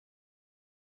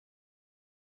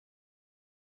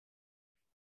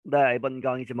네, 이번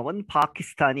강의 제목은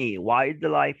Pakistani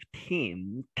wildlife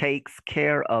team takes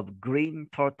care of green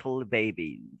turtle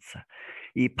babies.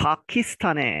 이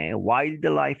파키스탄의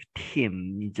와일드라이프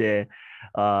팀, 이제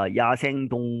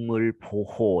야생동물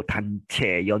보호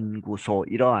단체, 연구소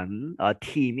이러한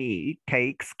팀이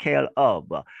takes care of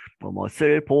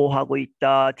무엇을 보호하고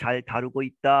있다, 잘 다루고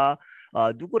있다.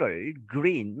 누구를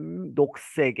green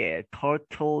녹색의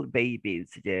turtle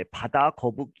babies 이제 바다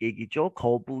거북 얘기죠.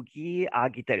 거북이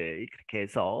아기들 그렇게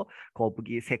해서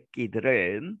거북이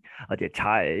새끼들을 이제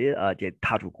잘 이제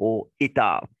다루고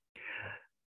있다.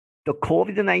 The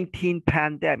COVID-19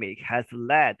 pandemic has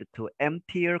led to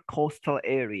emptier coastal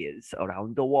areas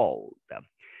around the world.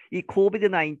 이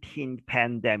COVID-19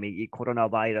 팬데믹, 이 코로나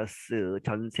바이러스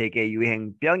전 세계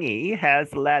유행병이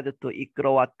has led to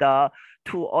이끌어왔다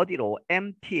to 어디로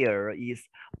emptier is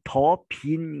더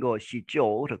빈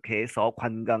것이죠. 그렇게 해서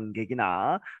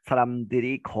관광객이나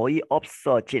사람들이 거의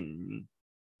없어진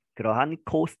그러한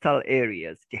coastal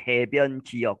areas, 해변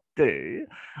지역들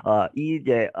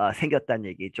이제 생겼다는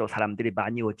얘기죠. 사람들이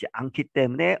많이 오지 않기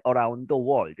때문에 around the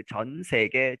world, 전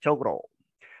세계적으로.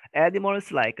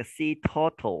 Animals like sea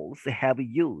turtles have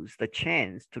used the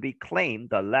chance to reclaim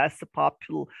the less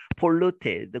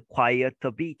polluted,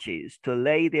 quieter beaches to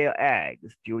lay their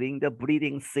eggs during the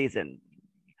breeding season.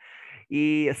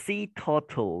 이 sea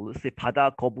turtles,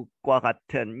 바다 거북과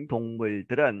같은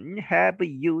동물들은 have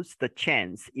used the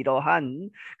chance, 이러한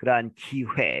그러한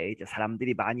기회, 이제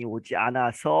사람들이 많이 오지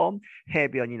않아서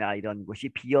해변이나 이런 곳이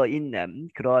비어 있는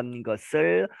그런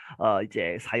것을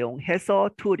이제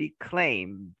사용해서 to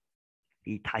reclaim,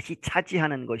 이 다시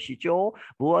차지하는 것이죠.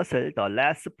 무엇을 the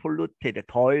less polluted,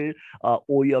 덜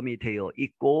오염이 되어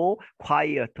있고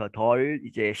quieter, 덜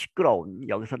이제 시끄러운,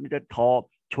 여기서는 이제 더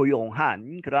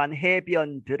조용한 그러한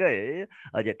해변들을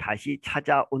이제 다시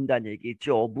찾아온다는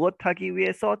얘기죠. 무엇하기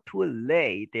위해서? To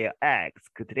lay their eggs,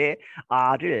 그들의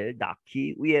알을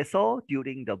낳기 위해서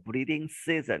during the breeding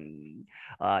season,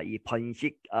 이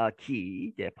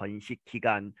번식기, 이제 번식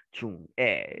기간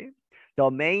중에. The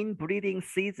main breeding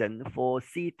season for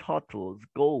sea turtles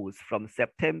goes from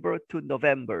September to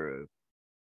November.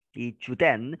 이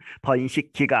주된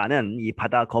번식 기간은 이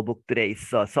바다 거북들에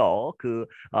있어서 그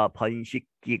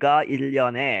번식기가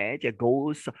 1년에 이제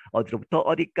goes 어디로부터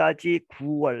어디까지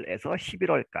 9월에서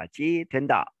 11월까지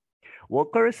된다.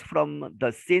 Workers from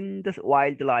the Sindh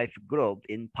Wildlife Group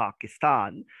in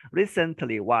Pakistan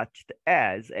recently watched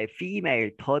as a female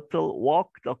turtle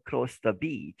walked across the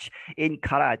beach in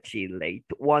Karachi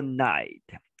late one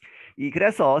night.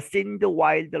 그래서 신드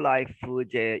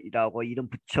와일드라이프제라고 이름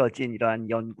붙여진 이러한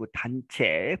연구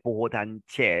단체, 보호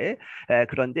단체.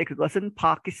 그런데 그것은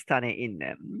파키스탄에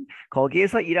있는,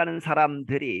 거기에서 일하는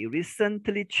사람들이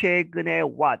recently, 최근에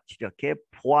watch, 이렇게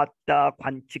보았다,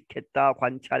 관측했다,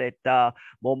 관찰했다,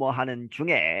 뭐뭐 하는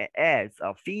중에 as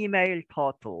a female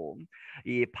turtle,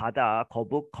 이 바다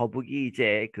거북이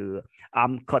이제 그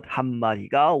암컷 한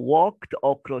마리가 walked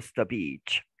across the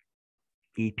beach,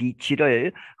 이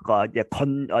비치를 이제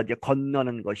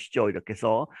건너는 것이죠. 이렇게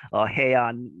해서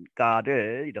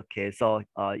해안가를 이렇게 해서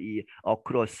이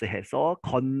어크로스해서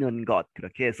걷는 것,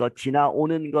 그렇게 해서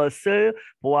지나오는 것을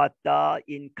보았다.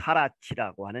 in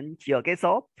카라치라고 하는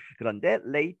지역에서. 그런데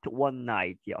late one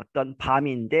night, 어떤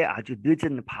밤인데 아주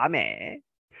늦은 밤에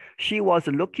she was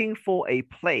looking for a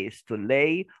place to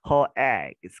lay her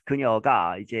eggs.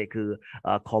 그녀가 이제 그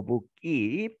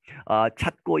거북이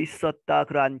찾고 있었다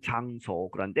그러한 장소.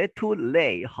 그런데 to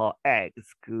lay her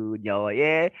eggs,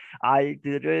 그녀의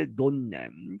알들을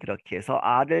놓는, 그렇게 해서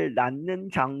알을 낳는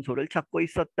장소를 찾고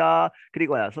있었다.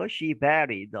 그리고 나서 she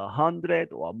buried 100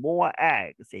 or more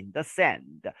eggs in the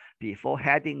sand before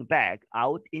heading back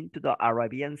out into the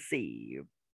Arabian Sea.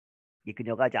 이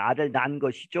그녀가 이제 알을 낳은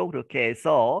것이죠. 그렇게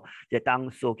해서 이제 땅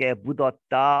속에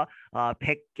묻었다.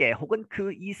 100개 혹은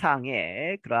그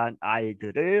이상의 그러한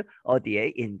알들을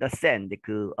어디에 in the sand,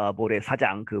 그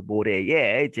모래사장, 그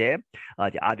모래에 이제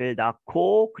알을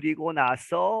낳고, 그리고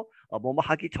나서 뭐뭐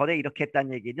하기 전에 이렇게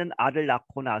했다는 얘기는 알을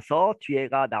낳고 나서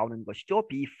뒤에가 나오는 것이죠.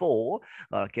 before,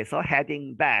 이렇게 해서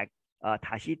heading back,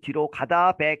 다시 뒤로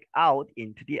가다 back out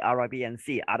into the Arabian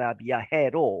Sea, 아라비아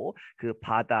해로, 그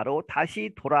바다로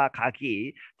다시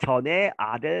돌아가기 전에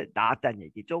알을 낳았다는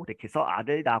얘기죠. 그렇게 해서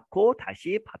알을 낳고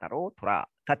다시 바다로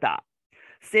돌아갔다.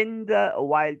 Sindh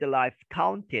Wildlife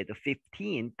counted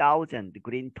 15,000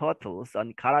 green turtles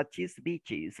on Karachi's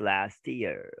beaches last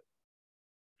year.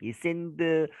 이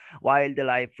샌드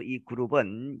와일드라이프 이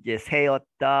그룹은 이제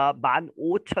세었다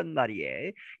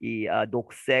 15,000마리의 이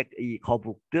녹색 이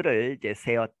거북들을 이제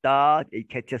세었다, 이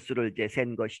개체수를 이제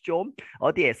센 것이죠.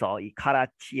 어디에서? 이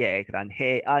카라치의 그런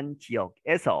해안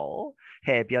지역에서.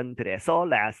 해변들에서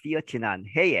last year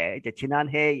지난해에 이제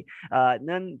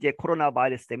지난해는 이제 코로나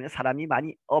바이러스 때문에 사람이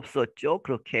많이 없었죠.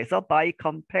 그렇게 해서 by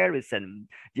comparison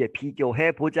이제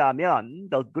비교해 보자면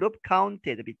the group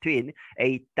counted between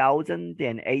 8,000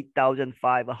 and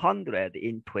 8,500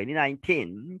 in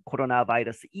 2019 코로나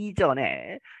바이러스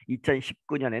이전에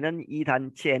 2019년에는 이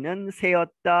단체는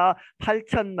세었다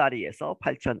 8,000마리에서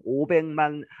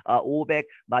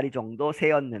 500마리 정도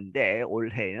세었는데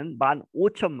올해는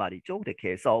 15,000마리죠.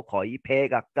 그렇게 해서 거의 배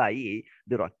가까이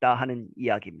늘었다 하는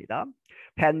이야기입니다.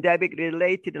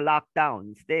 Pandemic-related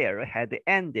lockdowns there had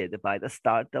ended by the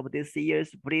start of this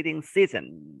year's breeding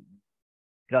season.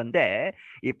 그런데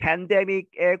이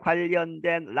팬데믹에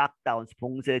관련된 락다운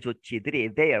봉쇄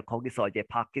조치들이 there 거기서 이제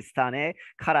파키스탄의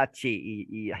카라치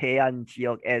이 해안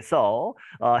지역에서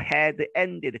had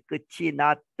ended 끝이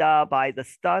났다 by the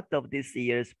start of this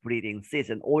year's breeding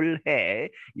season 올해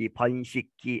이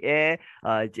번식기에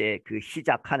이제 그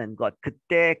시작하는 것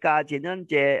그때까지는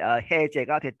이제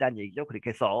해제가 됐다는 얘기죠. 그렇게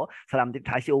해서 사람들이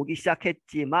다시 오기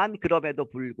시작했지만 그럼에도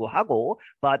불구하고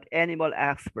but animal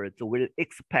experts will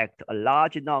expect a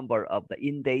large number of the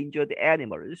endangered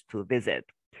animals to visit.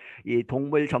 이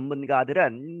동물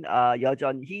전문가들은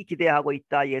여전히 기대하고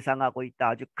있다, 예상하고 있다.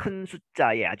 아주 큰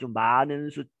숫자에, 아주 많은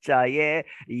숫자에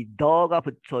이 the가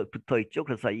붙어 있죠.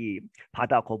 그래서 이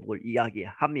바다 거북을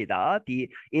이야기합니다. The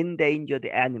endangered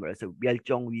animals,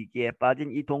 멸종 위기에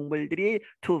빠진 이 동물들이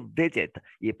to visit,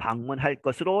 이 방문할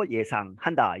것으로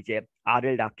예상한다. 이제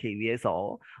알을 낳기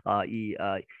위해서 이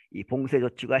봉쇄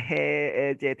조치가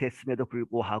해제됐음에도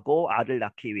불구하고 알을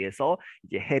낳기 위해서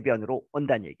이제 해변으로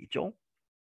온다는 얘기죠.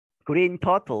 Green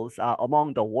turtles are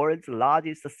among the world's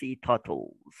largest sea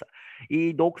turtles.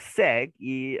 이 녹색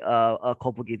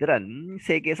거북이들은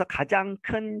세계에서 가장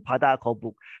큰 바다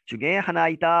거북 중에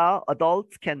하나이다.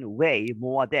 Adults can weigh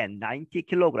more than 90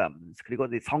 kilograms. 그리고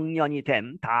성년이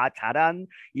된 다 자란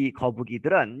이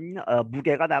거북이들은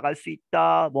무게가 나갈 수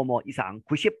있다. 이상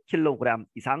 90kg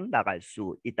이상 나갈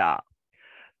수 있다.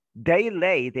 They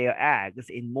lay their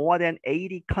eggs in more than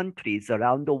 80 countries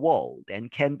around the world and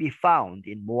can be found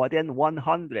in more than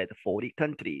 140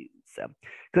 countries.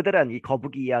 그들은 이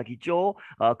거북이 이야기죠.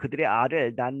 그들의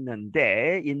알을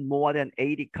낳는데 in more than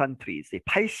 80 countries,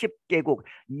 80개국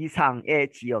이상의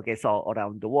지역에서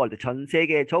around the world, 전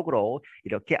세계적으로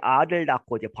이렇게 알을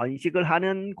낳고 이제 번식을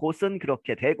하는 곳은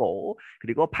그렇게 되고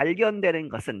그리고 발견되는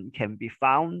것은 can be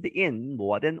found in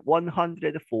more than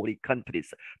 140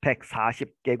 countries,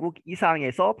 140개국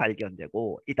이상에서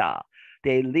발견되고 있다.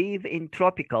 They live in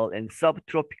tropical and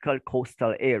subtropical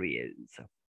coastal areas.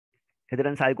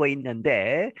 그들은 살고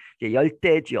있는데 이제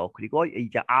열대 지역 그리고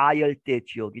이제 아열대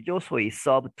지역이죠. 소위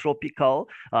subtropical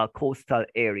coastal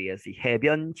areas,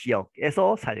 해변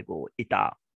지역에서 살고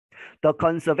있다. The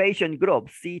conservation group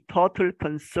Sea Turtle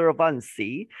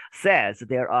Conservancy says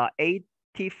there are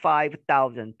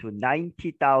 85,000 to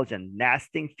 90,000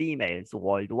 nesting females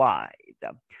worldwide.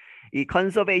 이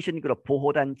컨서베이션 그룹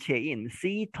보호단체인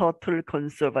Sea Turtle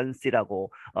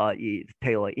Conservancy라고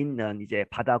되어 있는 이제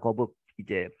바다 거북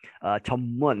이제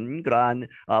전문 그러한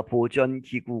보존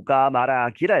기구가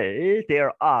말하기를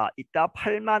there are 있다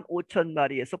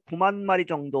 85,000마리에서 90,000마리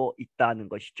정도 있다는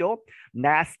것이죠.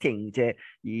 nesting 이제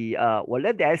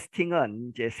원래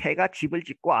nesting은 이제 새가 집을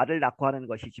짓고 알을 낳고 하는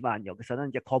것이지만 여기서는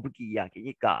이제 거북이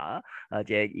이야기니까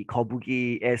이제 이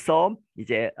거북이에서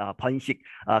이제 번식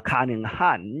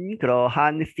가능한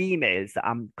그러한 females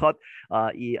암컷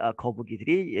이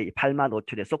거북이들이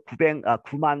 85,000에서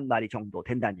 9,000마리 정도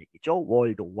된다는 얘기죠.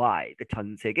 worldwide,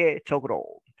 전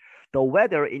세계적으로. The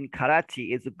weather in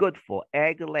Karachi is good for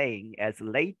egg laying as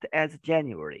late as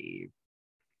January.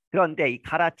 그런데 이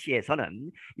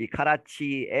카라치에서는 이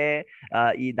카라치의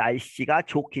이 날씨가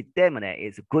좋기 때문에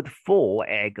is good for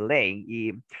egg laying,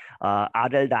 이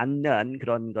알을 낳는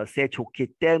그런 것에 좋기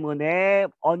때문에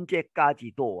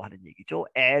언제까지도 하는 얘기죠.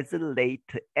 as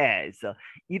late as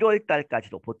 1월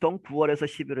달까지도, 보통 9월에서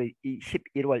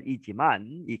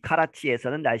 11월이지만 이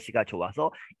카라치에서는 날씨가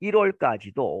좋아서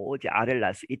 1월까지도 이제 알을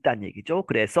낳을 수 있다는 얘기죠.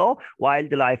 그래서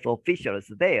wildlife officials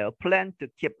there plan to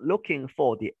keep looking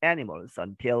for the animals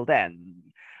until then.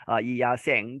 이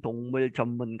야생 동물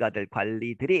전문가들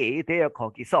관리들이 there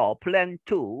거기서 plan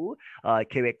to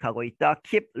계획하고 있다.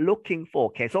 keep looking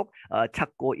for 계속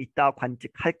찾고 있다,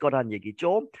 관측할 거란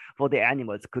얘기죠. for the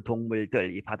animals 그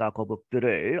동물들, 이 바다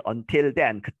거북들을 until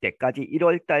then 그때까지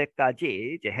 1월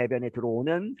달까지 이제 해변에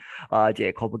들어오는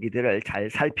이제 거북이들을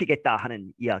잘 살피겠다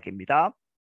하는 이야기입니다.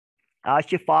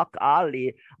 Ashfaq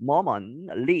Ali Moman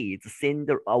leads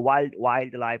Sindh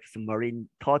Wildlife's Marine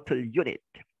Turtle Unit.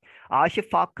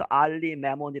 아시파크 알리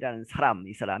메몬이라는 사람,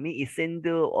 이 사람이 이 샌드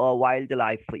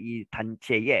와일드라이프 이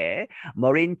단체의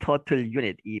머린 터틀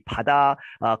유닛, 이 바다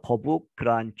거북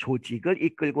그러한 조직을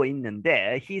이끌고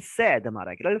있는데 he said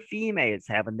말하기를 females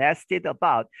have nested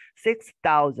about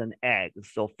 6,000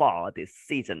 eggs so far this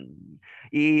season.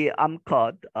 이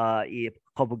암컷 이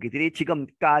거북이들이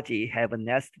지금까지 have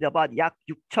nested about 약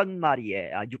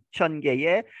 6천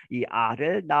개의 이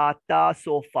알을 낳았다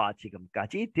so far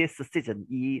지금까지 this season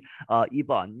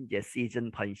이번 이제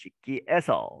시즌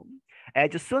번식기에서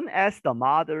As soon as the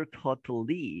mother turtle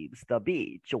leaves the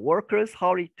beach, workers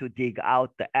hurry to dig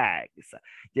out the eggs.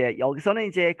 이제 여기서는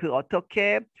이제 그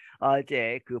어떻게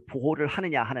이제 그 보호를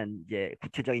하느냐 하는 이제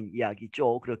구체적인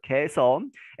이야기죠. 그렇게 해서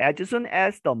as soon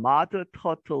as the mother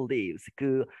turtle leaves,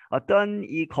 그 어떤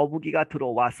이 거북이가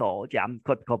들어와서 이제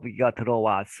암컷 거북이가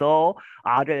들어와서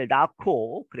알을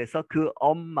낳고 그래서 그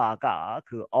엄마가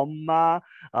그 엄마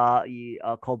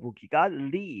거북이가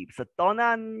leaves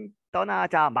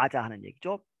떠나자마자 하는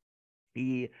얘기죠.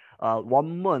 이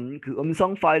원문 그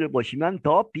음성 파일을 보시면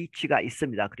더 비치가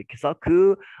있습니다. 그렇게 해서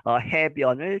그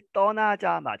해변을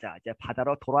떠나자마자 이제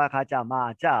바다로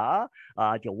돌아가자마자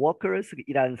이제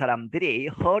workers이라는 사람들이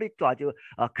허리도 아주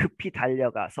급히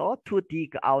달려가서 to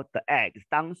dig out the eggs,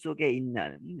 땅 속에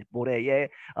있는 모래에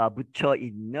묻혀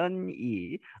있는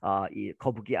이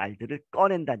거북이 알들을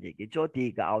꺼낸다는 얘기죠.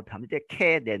 dig out 하면 이제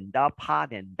캐낸다,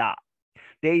 파낸다.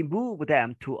 They move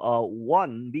them to a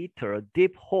 1 meter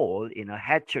deep hole in a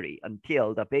hatchery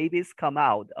until the babies come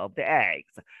out of the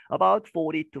eggs about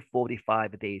 40 to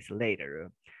 45 days later.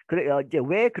 그래 이제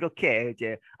왜 그렇게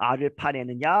이제 알을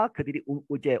파내느냐? 그들이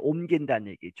이제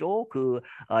옮긴다는 얘기죠. 그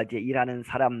이제 일하는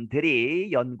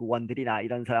사람들이 연구원들이나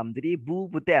이런 사람들이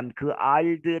move them 그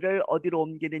알들을 어디로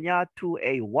옮기느냐? To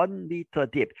a 1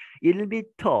 meter deep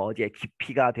 1m 이제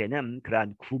깊이가 되는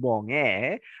그러한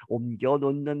구멍에 옮겨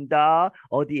놓는다.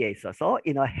 어디에 있어서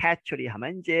in a hatchery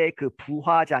하면 이제 그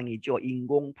부화장이죠.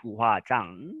 인공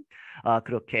부화장.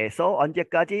 그렇게 해서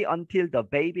언제까지 until the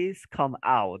babies come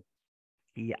out.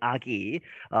 이 아기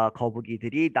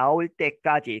거북이들이 나올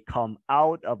때까지 come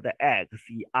out of the eggs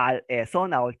이 알에서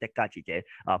나올 때까지 이제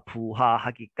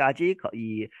부화하기까지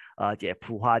이제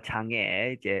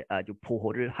부화장에 이제 아주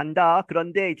보호를 한다.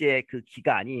 그런데 이제 그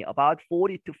기간이 about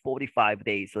 40 to 45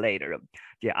 days later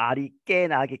이제 알이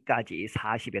깨나기까지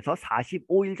 40에서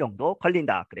 45일 정도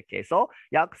걸린다. 그렇게 해서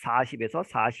약 40에서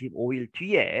 45일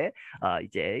뒤에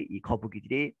이제 이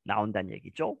거북이들이 나온다는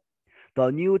얘기죠. The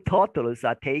new turtles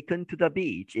are taken to the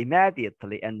beach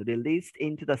immediately and released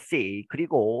into the sea.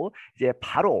 그리고 이제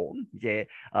바로 이제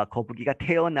거북이가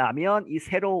태어나면 이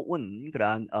새로운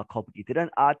그런 거북이들은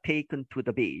are taken to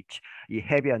the beach. 이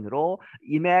해변으로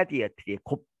immediately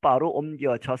곧바로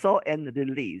옮겨져서 and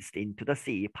released into the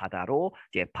sea. 바다로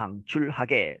이제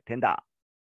방출하게 된다.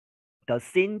 The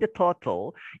Sind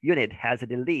Turtle Unit has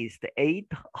released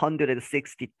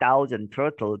 860,000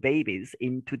 turtle babies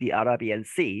into the Arabian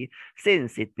Sea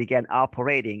since it began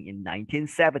operating in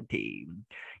 1970.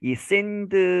 이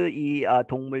샌드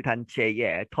동물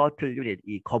단체의 터틀 유닛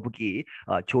이 거북이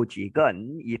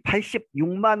조직은 이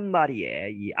 86만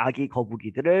마리의 이 아기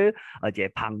거북이들을 이제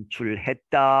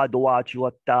방출했다,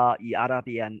 놓아주었다. 이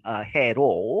아라비안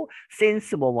해로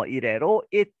since 뭐뭐 이래로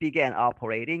it began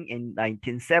operating in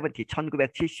 1970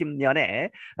 1970년에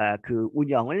그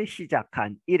운영을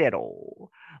시작한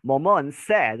이래로 Momon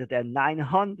said that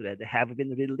 900 have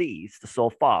been released so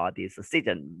far this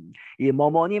season. 이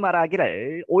모몬이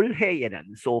말하기를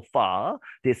올해에는 so far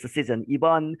this season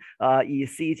이번 이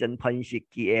시즌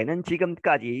번식기에는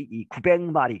지금까지 이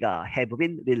 900마리가 have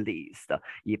been released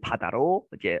이 바다로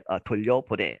이제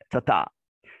돌려보내졌다.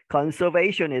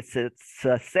 Conservationists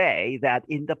say that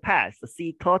in the past,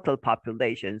 sea turtle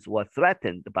populations were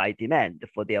threatened by demand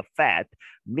for their fat,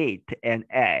 meat, and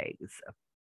eggs.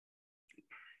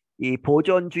 이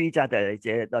보존주의자들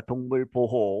이제 동물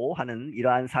보호하는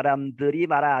이러한 사람들이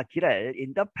말하기를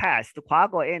in the past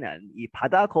과거에는 이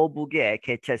바다 거북의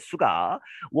개체 수가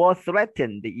were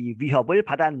threatened 이 위협을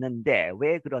받았는데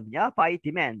왜 그러냐 by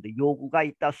demand 요구가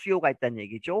있다 수요가 있다는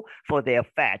얘기죠 for their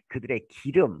fat 그들의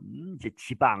기름 이제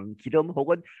지방 기름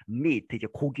혹은 meat 이제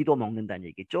고기도 먹는다는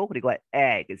얘기죠 그리고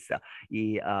eggs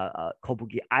이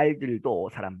거북이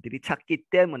알들도 사람들이 찾기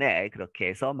때문에 그렇게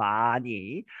해서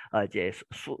많이 이제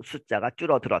숫자가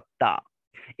줄어들었다.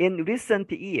 In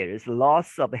recent years,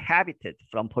 loss of habitat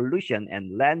from pollution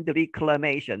and land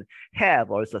reclamation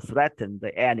have also threatened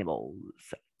the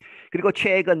animals. 그리고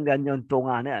최근 몇 년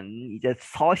동안은 이제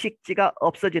서식지가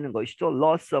없어지는 것이죠.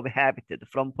 Loss of habitat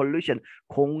from pollution.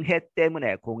 공해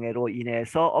때문에 공해로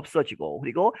인해서 없어지고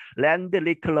그리고 land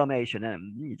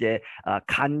reclamation은 이제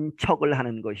간척을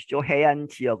하는 것이죠. 해안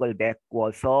지역을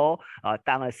메꿔서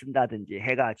땅을 쓴다든지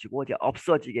해가지고 이제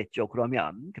없어지겠죠.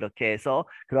 그러면 그렇게 해서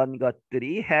그런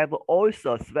것들이 have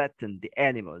also threatened the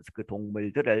animals. 그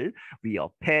동물들을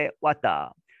위협해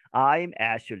왔다. I'm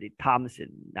Ashley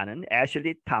Thompson. 나는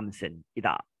Ashley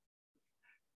Thompson이다.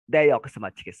 네, 여기서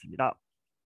마치겠습니다.